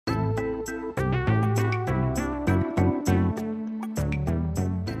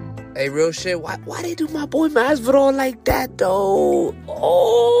Hey, real shit. Why they do my boy Masvidal like that, though?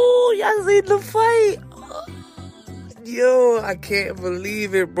 Oh, y'all seen the fight? Yo, I can't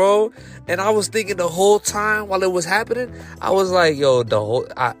believe it, bro. And I was thinking the whole time while it was happening, I was like, yo,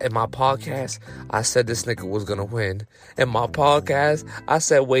 in my podcast, I said this nigga was gonna win. In my podcast, I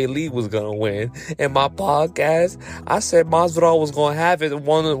said Wei Lee was gonna win. In my podcast, I said Masvidal was gonna have it,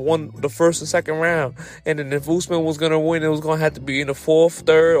 won the first and second round. And then if Usman was gonna win, it was gonna have to be in the fourth,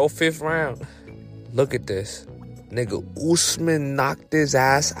 third, or fifth round. Look at this. Nigga, Usman knocked his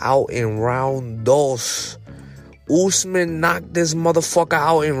ass out in round dos. Usman knocked this motherfucker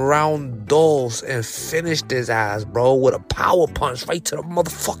out in round dos and finished his ass, bro, with a power punch right to the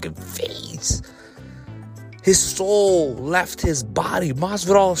motherfucking face. His soul left his body.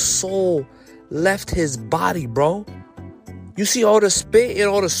 Masvidal's soul left his body, bro. You see all the spit and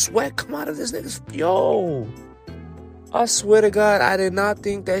all the sweat come out of this nigga's... Yo. I swear to God, I did not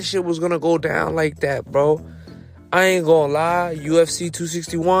think that shit was gonna go down like that, bro. I ain't gonna lie. UFC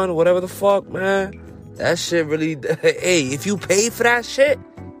 261, whatever the fuck, man. That shit really... Hey, if you paid for that shit,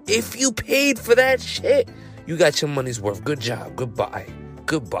 you got your money's worth. Good job. Goodbye.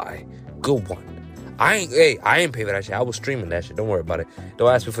 Good one. I ain't pay for that shit. I was streaming that shit. Don't worry about it.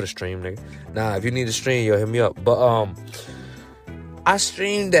 Don't ask me for the stream, nigga. Nah, if you need a stream, yo, hit me up. But, I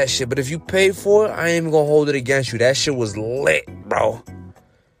streamed that shit. But if you paid for it, I ain't even gonna hold it against you. That shit was lit, bro.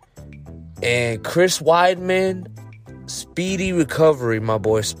 And Chris Weidman... Speedy recovery, my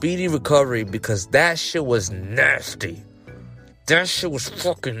boy. Speedy recovery, because that shit was nasty. That shit was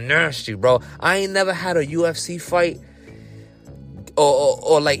fucking nasty, bro. I ain't never had a UFC fight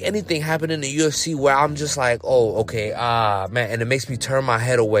or like anything happen in the UFC where I'm just like, oh, okay, man, and it makes me turn my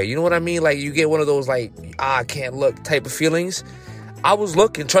head away. You know what I mean? Like, you get one of those, like, I can't look type of feelings. I was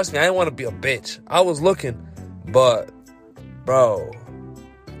looking, trust me, I didn't want to be a bitch. I was looking, but, bro,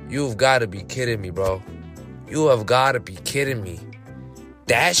 you've got to be kidding me, bro. You have got to be kidding me.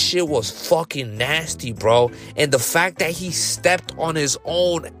 That shit was fucking nasty, bro. And the fact that he stepped on his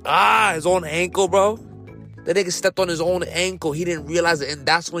own ankle, bro. That nigga stepped on his own ankle. He didn't realize it. And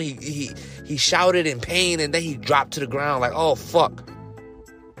that's when he shouted in pain. And then he dropped to the ground like, oh, fuck.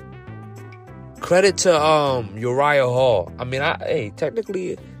 Credit to Uriah Hall. I mean,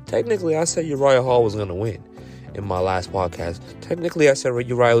 technically, I said Uriah Hall was going to win. In my last podcast, technically I said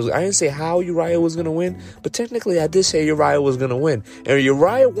Uriah was... I didn't say how Uriah was going to win, but technically I did say Uriah was going to win. And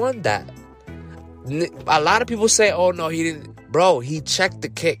Uriah won that. A lot of people say, oh no, he didn't. Bro, he checked the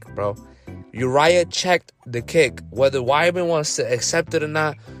kick, bro. Uriah checked the kick. Whether Weidman wants to accept it or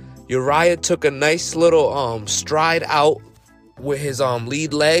not, Uriah took a nice little stride out with his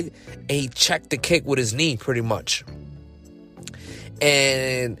lead leg, and he checked the kick with his knee, pretty much.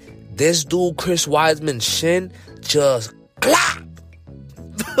 And... this dude, Chris Weidman's shin, just clap.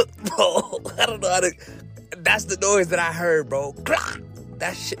 Bro, I don't know how to... That's the noise that I heard, bro. Clap.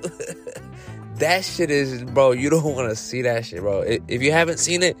 That shit is... Bro, you don't want to see that shit, bro. If you haven't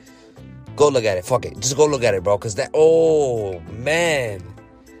seen it, go look at it. Fuck it. Just go look at it, bro. Because that... Oh, man.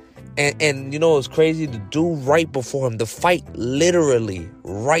 And you know, it's crazy. The dude right before him, the fight literally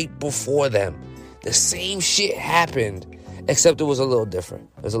right before them, the same shit happened. Except it was a little different.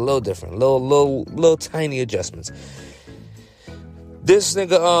 It was a little different. Little tiny adjustments. This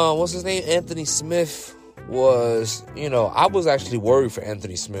nigga, what's his name? Anthony Smith was, I was actually worried for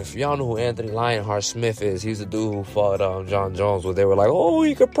Anthony Smith. Y'all know who Anthony Lionheart Smith is. He's the dude who fought John Jones, where they were like, oh,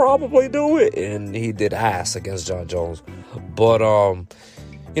 he could probably do it. And he did ass against John Jones. But,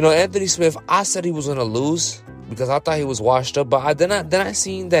 Anthony Smith, I said he was going to lose, because I thought he was washed up. But then I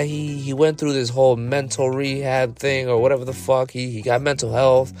seen that he went through this whole mental rehab thing or whatever the fuck. He got mental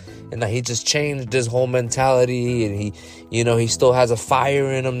health, and that he just changed his whole mentality, and he still has a fire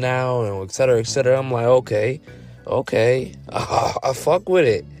in him now, and et cetera, et cetera. I'm like, okay, I fuck with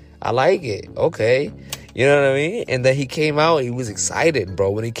it. I like it. Okay. You know what I mean? And then he came out, he was excited,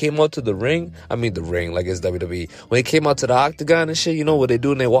 bro. When he came out to the ring, like it's WWE. When he came out to the octagon and shit, what they do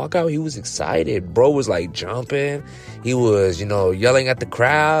when they walk out? He was excited. Bro was like jumping. He was, yelling at the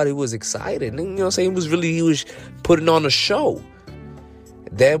crowd. He was excited. You know what I'm saying? He was putting on a show.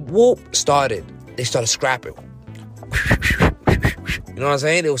 Then started. They started scrapping. You know what I'm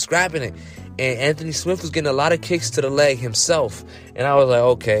saying? They were scrapping it. And Anthony Smith was getting a lot of kicks to the leg himself. And I was like,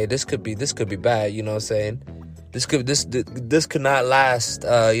 okay, this could be bad, you know what I'm saying? This could not last,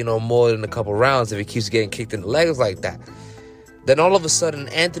 more than a couple rounds if he keeps getting kicked in the legs like that. Then all of a sudden,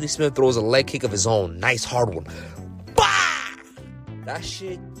 Anthony Smith throws a leg kick of his own. Nice hard one. Bah! That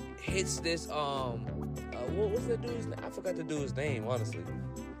shit hits this, what was that dude's name? I forgot the dude's name, honestly.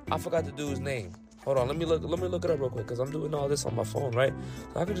 Hold on, let me look it up real quick, because I'm doing all this on my phone, right?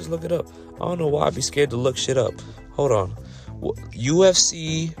 So I can just look it up. I don't know why I'd be scared to look shit up. Hold on.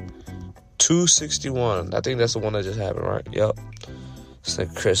 UFC 261. I think that's the one that just happened, right? Yep. It's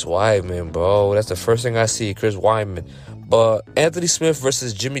like Chris Weidman, bro. That's the first thing I see, Chris Weidman. But Anthony Smith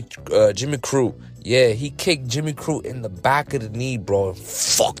versus Jimmy Crute. Yeah, he kicked Jimmy Crute in the back of the knee, bro.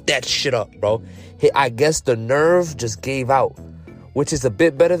 Fuck that shit up, bro. I guess the nerve just gave out, which is a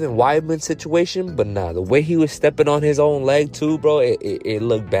bit better than Weidman's situation. But nah, the way he was stepping on his own leg too, bro, it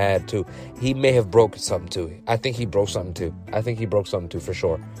looked bad too. He may have broken something too. I think he broke something too. For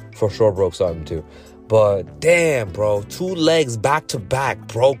sure. For sure broke something too. But damn, bro, 2 legs back to back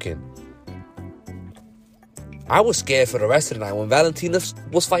broken. I was scared for the rest of the night. When Valentina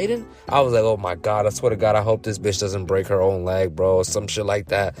was fighting, I was like, oh my God, I swear to God, I hope this bitch doesn't break her own leg, bro, or some shit like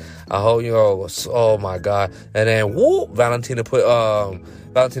that. I hope, oh my God. And then, Valentina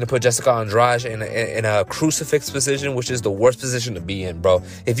put Jessica Andrade in a crucifix position, which is the worst position to be in, bro.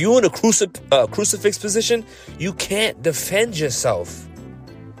 If you're in a crucifix position, you can't defend yourself.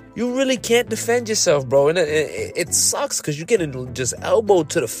 You really can't defend yourself, bro. And it sucks because you're getting just elbowed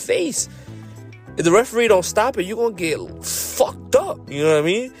to the face. If the referee don't stop it, you're going to get fucked up. You know what I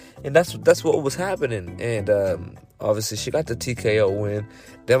mean? And that's what was happening. And obviously, she got the TKO win.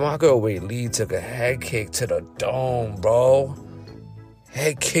 Then my girl Weili took a head kick to the dome, bro.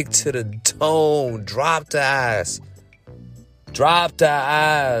 Head kick to the dome. Dropped her ass.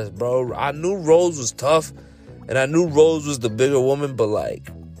 Bro. I knew Rose was tough. And I knew Rose was the bigger woman. But, like,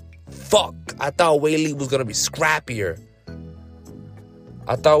 fuck. I thought Weili was going to be scrappier.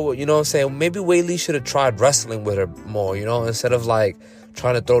 I thought, you know what I'm saying, maybe Weili should have tried wrestling with her more, instead of, like,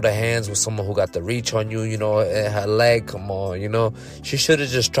 trying to throw the hands with someone who got the reach on you, and her leg, come on, She should have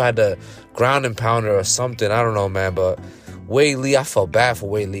just tried to ground and pound her or something. I don't know, man, but Weili, I felt bad for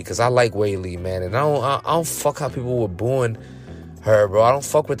Weili because I like Weili, man, and I don't fuck how people were booing her, bro. I don't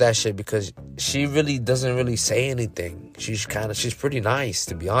fuck with that shit because she really doesn't really say anything. She's pretty nice,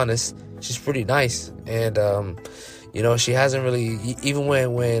 to be honest. She's pretty nice, and, she hasn't really, even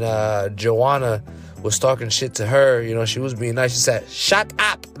when Joanna was talking shit to her, she was being nice. She said, shut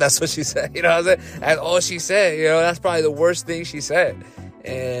up. That's what she said. You know what I'm saying? That's all she said. That's probably the worst thing she said.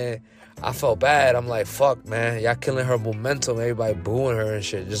 And I felt bad. I'm like, fuck, man. Y'all killing her momentum. Everybody booing her and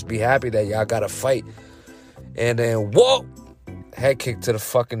shit. Just be happy that y'all got to fight. And then, whoa! Head kick to the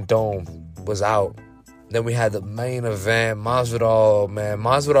fucking dome. Was out. Then we had the main event, Masvidal, man.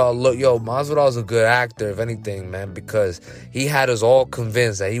 Masvidal's a good actor, if anything, man, because he had us all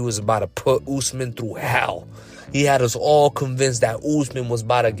convinced that he was about to put Usman through hell. He had us all convinced that Usman was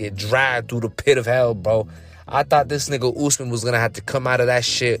about to get dragged through the pit of hell, bro. I thought this nigga Usman was going to have to come out of that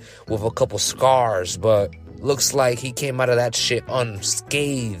shit with a couple scars, but looks like he came out of that shit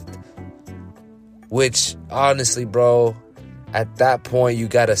unscathed. Which, honestly, bro, at that point, you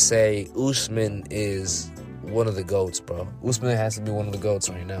gotta say Usman is one of the GOATs, bro. Usman has to be one of the GOATs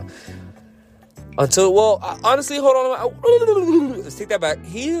right now. Honestly, hold on. Let's take that back.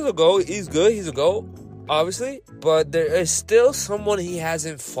 He's a GOAT. He's good. He's a GOAT, obviously. But there is still someone he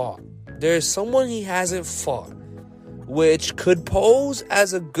hasn't fought. Which could pose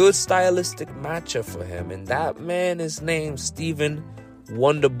as a good stylistic matchup for him. And that man is named Stephen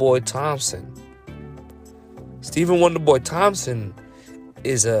Wonderboy Thompson. Stephen Wonderboy Thompson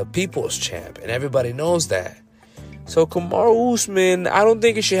is a people's champ, and everybody knows that. So Kamaru Usman, I don't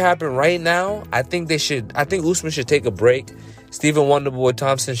think it should happen right now. I think Usman should take a break. Stephen Wonderboy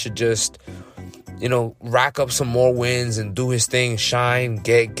Thompson should just, rack up some more wins and do his thing, shine,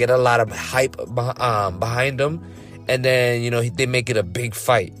 get a lot of hype behind him, and then they make it a big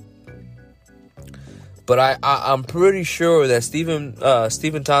fight. But I'm pretty sure that Stephen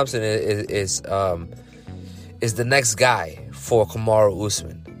Thompson is the next guy for Kamaru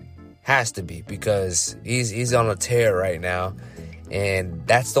Usman. Has to be, because he's on a tear right now, and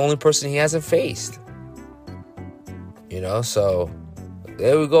that's the only person he hasn't faced. So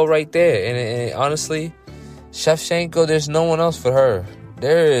there we go right there. And honestly, Shevchenko, there's no one else for her.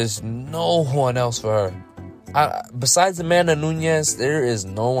 There is no one else for her. Besides Amanda Nunes, there is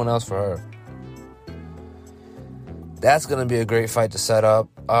no one else for her. That's going to be a great fight to set up.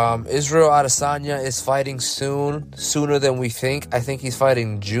 Israel Adesanya is fighting sooner than we think. I think he's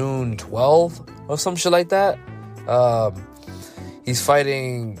fighting June 12th or some shit like that. He's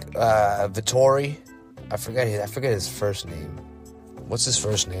fighting Vettori. I forget his first name. What's his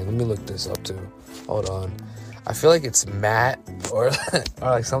first name? Let me look this up too. Hold on. I feel like it's Matt or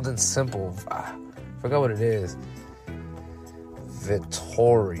like something simple. I forgot what it is.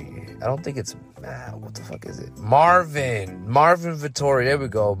 Vettori. I don't think it's Matt. What the fuck is it? Marvin Vettori. There we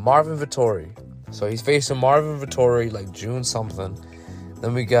go. Marvin Vettori. So he's facing Marvin Vettori like June something.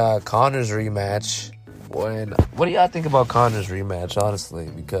 Then we got Conor's rematch. What do y'all think about Conor's rematch, honestly?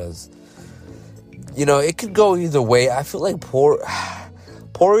 Because, it could go either way. I feel like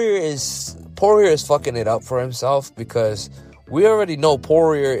Poirier is fucking it up for himself, because we already know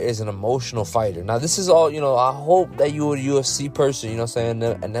Poirier is an emotional fighter. Now, this is all, I hope that you're a UFC person, an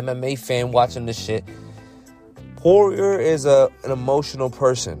MMA fan watching this shit. Poirier is an emotional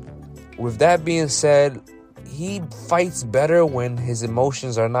person. With that being said, he fights better when his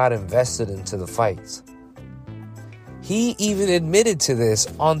emotions are not invested into the fights. He even admitted to this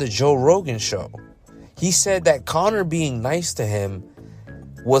on the Joe Rogan show. He said that Conor being nice to him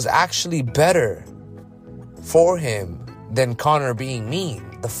was actually better for him than Conor being mean,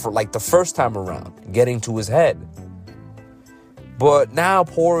 the first time around, getting to his head. But now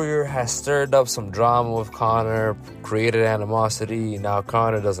Poirier has stirred up some drama with Conor, created animosity. Now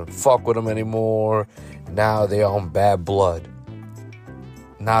Conor doesn't fuck with him anymore. Now they're on bad blood.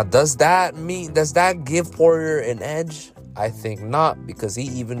 Now, does that give Poirier an edge? I think not, because he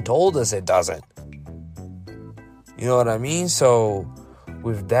even told us it doesn't. You know what I mean? So,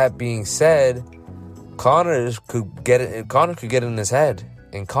 with that being said, Conor could get in his head,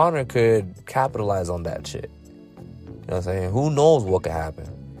 and Conor could capitalize on that shit. You know what I'm saying? Who knows what could happen?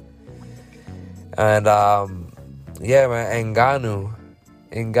 And yeah, man,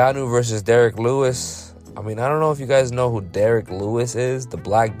 Ngannou versus Derek Lewis. I mean, I don't know if you guys know who Derek Lewis is, the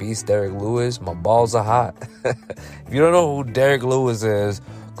Black Beast Derek Lewis. My balls are hot. If you don't know who Derek Lewis is,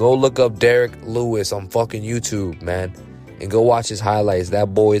 go look up Derek Lewis on fucking YouTube, man, and go watch his highlights.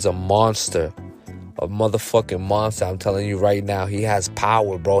 That boy is a monster. A motherfucking monster. I'm telling you right now, he has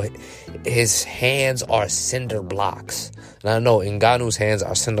power, bro. His hands are cinder blocks. And I know Ngannou's hands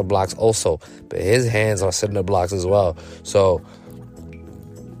are cinder blocks also, but his hands are cinder blocks as well. So,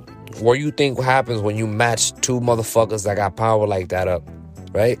 what do you think happens when you match two motherfuckers that got power like that up,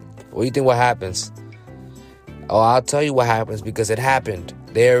 right? What do you think what happens? Oh, I'll tell you what happens, because it happened.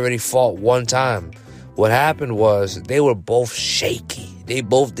 They already fought one time. What happened was they were both shaky. They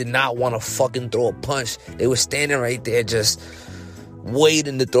both did not want to fucking throw a punch. They were standing right there just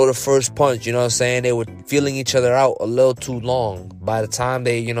waiting to throw the first punch, you know what I'm saying? They were feeling each other out a little too long. By the time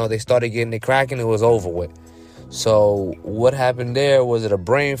they started getting it cracking, it was over with. So what happened there? Was it a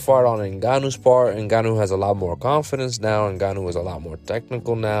brain fart on Ngannou's part? Ngannou has a lot more confidence now. Ngannou is a lot more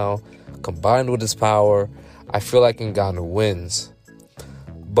technical now. Combined with his power, I feel like Ngannou wins.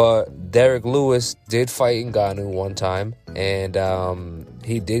 But Derek Lewis did fight Ngannou one time, and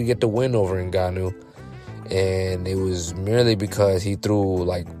he did get the win over Ngannou. And it was merely because he threw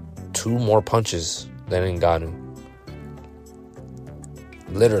like 2 more punches than Ngannou.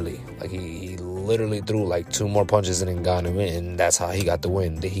 Literally. Like he literally threw like 2 more punches than Ngannou, and that's how he got the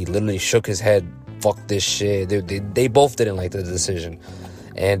win. He literally shook his head, fuck this shit. They both didn't like the decision.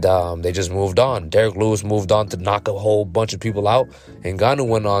 And they just moved on. Derek Lewis moved on to knock a whole bunch of people out. And Ngannou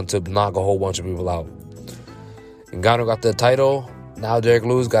went on to knock a whole bunch of people out. Ngannou got the title. Now Derek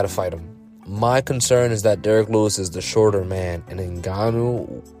Lewis got to fight him. My concern is that Derek Lewis is the shorter man. And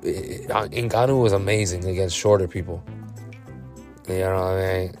Ngannou was amazing against shorter people. You know what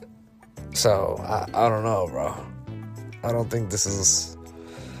I mean? So, I don't know, bro. I don't think this is...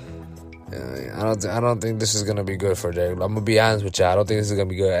 I don't think this is gonna be good for Derek. I'm gonna be honest with you. I don't think this is gonna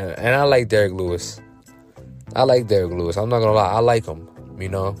be good. And I like Derek Lewis. I'm not gonna lie. I like him.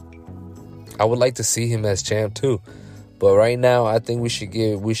 I would like to see him as champ too. But right now, I think we should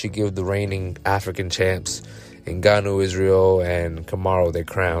give the reigning African champs, Ngannou, Israel, and Kamaru, their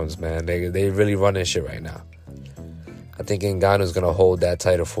crowns, man. They really running shit right now. I think Ngannou's gonna hold that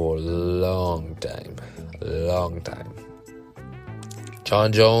title for a long time.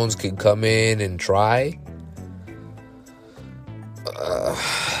 Jon Jones can come in and try,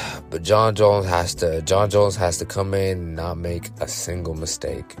 but Jon Jones has to come in and not make a single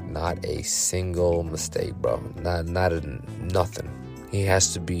mistake. Not a single mistake, bro. Nothing. He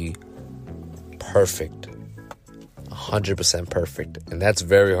has to be perfect, 100% perfect, and that's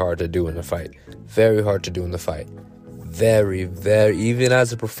very hard to do in a fight. Very, very, even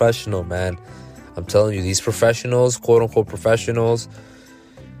as a professional, man. I'm telling you, these professionals, quote unquote professionals,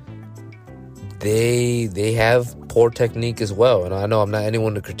 they have poor technique as well. And I know I'm not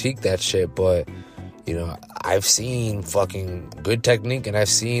anyone to critique that shit, but I've seen fucking good technique, and I've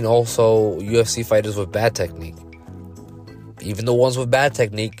seen also UFC fighters with bad technique. Even the ones with bad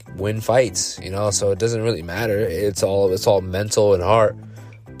technique win fights, so it doesn't really matter. It's all mental and heart.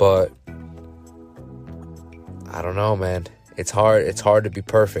 But I don't know, man. It's hard to be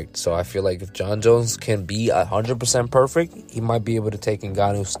perfect. So I feel like if John Jones can be 100% perfect, he might be able to take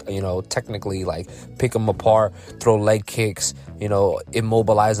Ngannou, technically, like, pick him apart, throw leg kicks,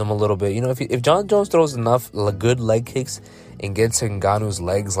 immobilize him a little bit. If John Jones throws enough good leg kicks and gets Ngannou's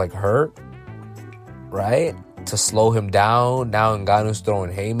legs, like, hurt, right, to slow him down, now Ngannou's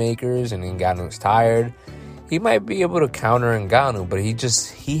throwing haymakers and Ngannou's tired, he might be able to counter Ngannou, but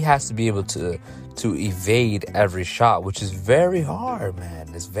he has to be able to evade every shot, which is very hard, man.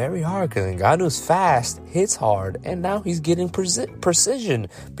 It's very hard because Ngannou's fast, hits hard, and now he's getting precision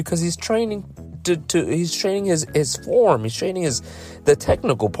because he's training he's training his form, he's training the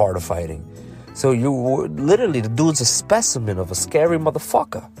technical part of fighting. So the dude's a specimen of a scary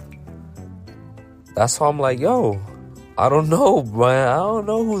motherfucker. That's why I'm like, yo, I don't know, man. I don't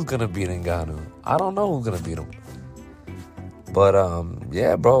know who's gonna beat Ngannou. I don't know who's gonna beat him. But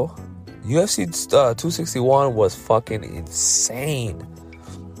yeah, bro. UFC 261 was fucking insane.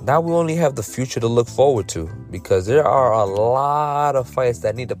 Now we only have the future to look forward to because there are a lot of fights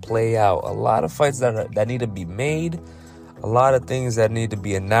that need to play out, a lot of fights that need to be made, a lot of things that need to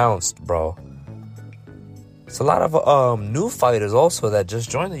be announced, bro. It's a lot of new fighters also that just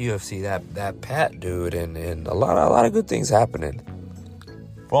joined the UFC. That Pat dude and a lot of good things happening.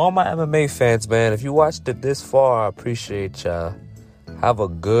 For all my MMA fans, man, if you watched it this far, I appreciate y'all. Have a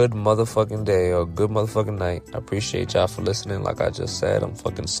good motherfucking day or a good motherfucking night. I appreciate y'all for listening. Like I just said, I'm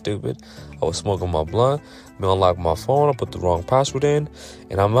fucking stupid. I was smoking my blunt. I unlocked my phone. I put the wrong password in.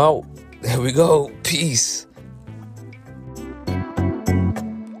 And I'm out. There we go. Peace.